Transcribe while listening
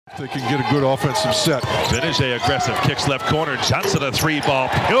They can get a good offensive set. Benajay aggressive, kicks left corner. Johnson a three ball,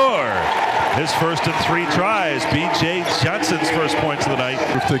 pure. His first in 3 tries. B.J. Johnson's first points of the night.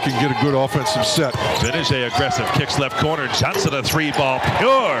 If they can get a good offensive set. Benajay aggressive, kicks left corner. Johnson a three ball,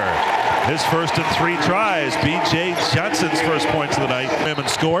 pure. His first in 3 tries. B.J. Johnson's first points of the night. And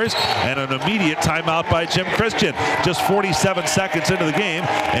scores, and an immediate timeout by Jim Christian. Just 47 seconds into the game,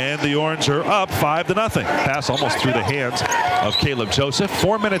 and the Orange are up 5-0. Pass almost through the hands of Caleb Joseph.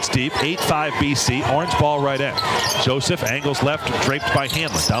 4 minutes deep, 8-5 BC. Orange ball right end. Joseph angles left, draped by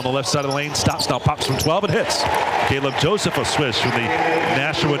Hanlon. Down the left side of the lane, stops, now pops from 12 and hits. Caleb Joseph a swish from the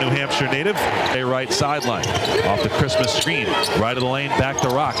Nashua, New Hampshire native. A right sideline. Off the Christmas screen. Right of the lane, back to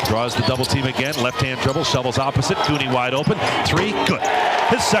Rock. Draws the double team again. Left hand dribble, shovels opposite. Cooney wide open. 3, good.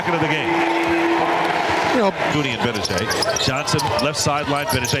 His second of the game. Cooney and Benajay. Johnson left sideline.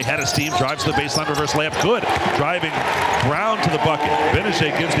 Benajay head of steam, drives to the baseline, reverse layup, good. Driving Brown to the bucket.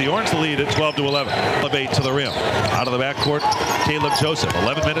 Benajay gives the Orange the lead at 12-11. Elevate to the rim. Out of the backcourt, Caleb Joseph.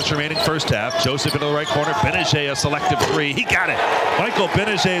 11 minutes remaining first half. Joseph into the right corner. Benajay a selective 3. He got it. Michael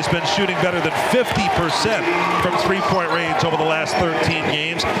Benajay has been shooting better than 50% from 3-point range over the last 13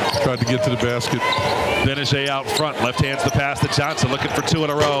 games. Tried to get to the basket. Benajay out front. Left hands the pass to Johnson, looking for 2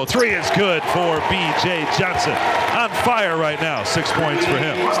 in a row. 3 is good for B.J. Johnson. On fire right now. 6 points for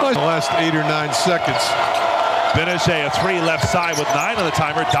him. It's nice. The last 8 or 9 seconds. Benajay a 3 left side with 9 on the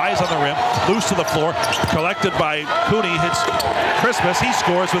timer. Dies on the rim. Loose to the floor. Collected by Cooney. Hits Christmas. He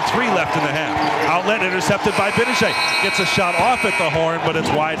scores with 3 left in the half. Outlet intercepted by Benajay. Gets a shot off at the horn, but it's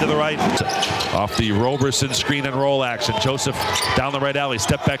wide to the right. Off the Roberson screen and roll action. Joseph down the right alley.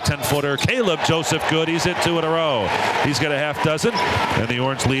 Step back 10-footer. Caleb Joseph good. He's hit 2 in a row. He's got a half dozen. And the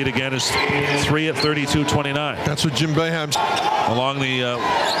Orange lead again is 3 at 32-29. That's what Jim Boeheim's. Along the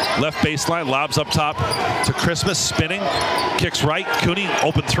left baseline. Lobs up top to Christmas. Spinning. Kicks right. Cooney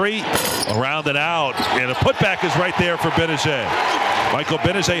open 3. Around and out. And a putback is right there for Benajay. Michael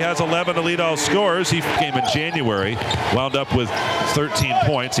Benajay has 11 to lead all scorers. He came in January, wound up with 13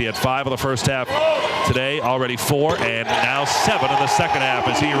 points. He had 5 in the first half. Today, already 4, and now 7 in the second half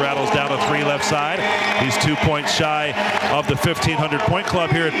as he rattles down a 3 left side. He's 2 points shy of the 1,500-point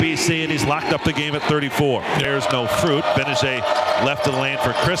club here at BC, and he's locked up the game at 34. There's no fruit. Benajay left of the lane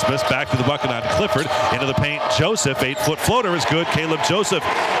for Christmas. Back to the bucket on Clifford. Into the paint. Joseph, 8-foot floater is good. Caleb Joseph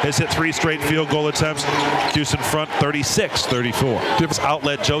has hit 3 straight field goal attempts. Houston front 36-34.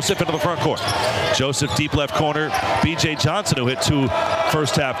 Outlet Joseph into the front court. Joseph deep left corner. B.J. Johnson, who hit 2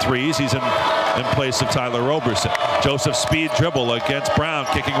 first half threes. He's in place of Tyler Roberson. Joseph speed dribble against Brown.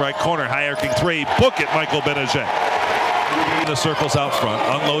 Kicking right corner. High arcing 3. Book it, Michael Benajay. The circles out front.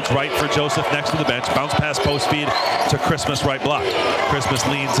 Unloads right for Joseph next to the bench. Bounce pass post feed to Christmas right block. Christmas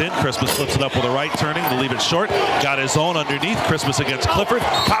leans in. Christmas flips it up with a right turning to leave it short. Got his own underneath. Christmas against Clifford.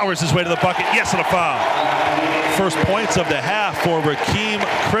 Powers his way to the bucket. Yes, and a foul. First points of the half for Rakeem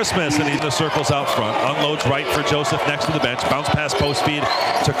Christmas, and he's in the circles out front. Unloads right for Joseph next to the bench. Bounce pass post feed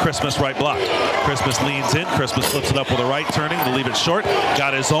to Christmas right block. Christmas leans in. Christmas flips it up with a right turning to leave it short.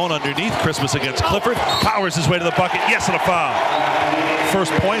 Got his own underneath. Christmas against Clifford. Powers his way to the bucket. Yes, and a foul.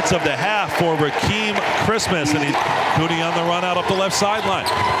 First points of the half for Rakeem Christmas, and Cooney on the run out up the left sideline.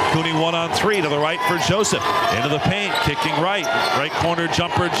 Cooney 1-on-3 to the right for Joseph. Into the paint, kicking right. Right corner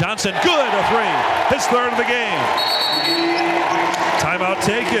jumper, Johnson. Good, a 3. His 3rd of the game. Timeout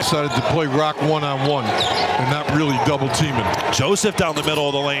taken. Decided to play Rock 1-on-1 and not really double teaming. Joseph down the middle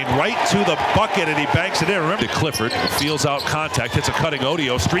of the lane, right to the bucket, and he banks it in. Remember, Clifford feels out contact, hits a cutting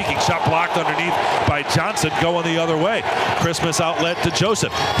Odio, streaking shot blocked underneath by Johnson, going the other way. Christmas outlet to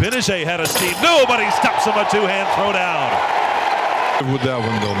Joseph. Benajay had a steam. Nobody stops him. A 2-hand throw down. With that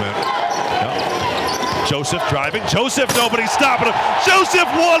one though, man. Yeah. Joseph driving. Joseph, nobody stopping him. Joseph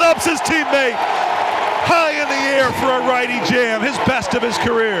one-ups his teammate. High in the air for a righty jam, his best of his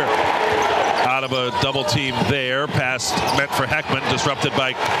career. Out of a double team there, pass meant for Heckman, disrupted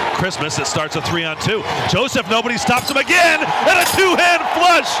by Christmas. It starts a 3-on-2. Joseph, nobody stops him again, and a 2-hand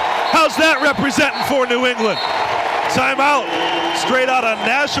flush. How's that representing for New England? Timeout, straight out of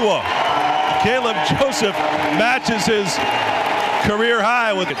Nashua. Caleb Joseph matches his career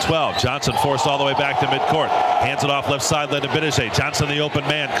high with 12. Johnson forced all the way back to midcourt. Hands it off left side, led to Benajay. Johnson, the open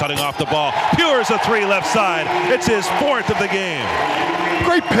man, cutting off the ball. Pures a 3 left side. It's his 4th of the game.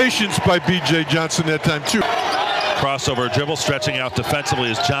 Great patience by B.J. Johnson that time, too. Crossover dribble, stretching out defensively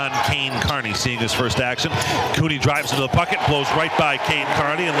is John Kane Carney seeing his first action. Cooney drives into the bucket, blows right by Kane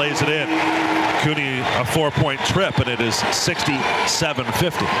Carney and lays it in. Cooney a 4-point trip, and it is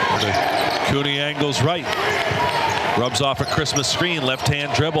 67-50. Cooney angles right. Rubs off a Christmas screen,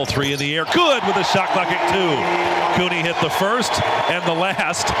 left-hand dribble, 3 in the air. Good with a shot clock at 2. Cooney hit the first and the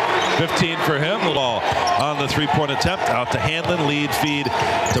last. 15 for him. The ball on the three-point attempt. Out to Hanlon, lead feed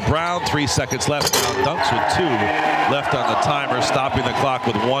to Brown. 3 seconds left. Brown dunks with 2 left on the timer, stopping the clock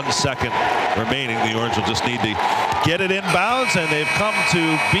with 1 second remaining. The Orange will just need to get it inbounds, and they've come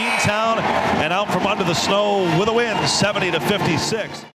to Beantown and out from under the snow with a win, 70-56.